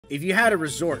If you had a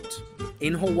resort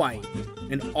in Hawaii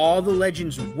and all the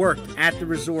legends worked at the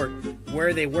resort, where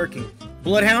are they working?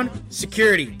 Bloodhound,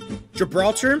 security.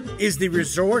 Gibraltar is the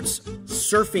resort's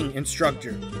surfing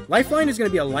instructor. Lifeline is going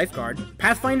to be a lifeguard.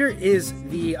 Pathfinder is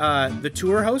the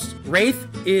tour host. Wraith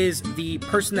is the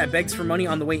person that begs for money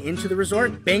on the way into the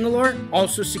resort. Bangalore,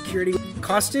 also security.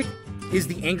 Caustic is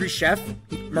the angry chef.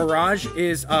 Mirage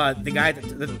is the guy,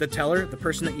 the teller, the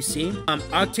person that you see.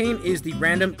 Octane is the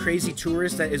random crazy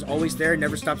tourist that is always there,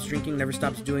 never stops drinking, never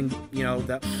stops doing, you know,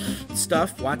 the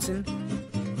stuff. Watson,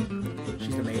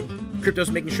 she's the maid.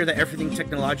 Crypto's making sure that everything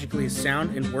technologically is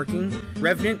sound and working.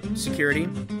 Revenant, security.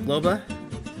 Loba,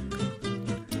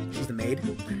 she's the maid.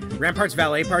 Rampart's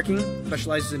valet parking,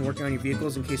 specializes in working on your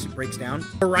vehicles in case it breaks down.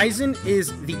 Horizon is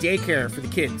the daycare for the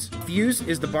kids. Fuse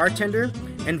is the bartender,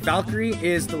 and Valkyrie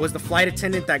was the flight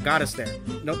attendant that got us there.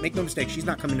 No, make no mistake, she's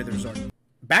not coming to the resort.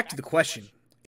 Back to the question.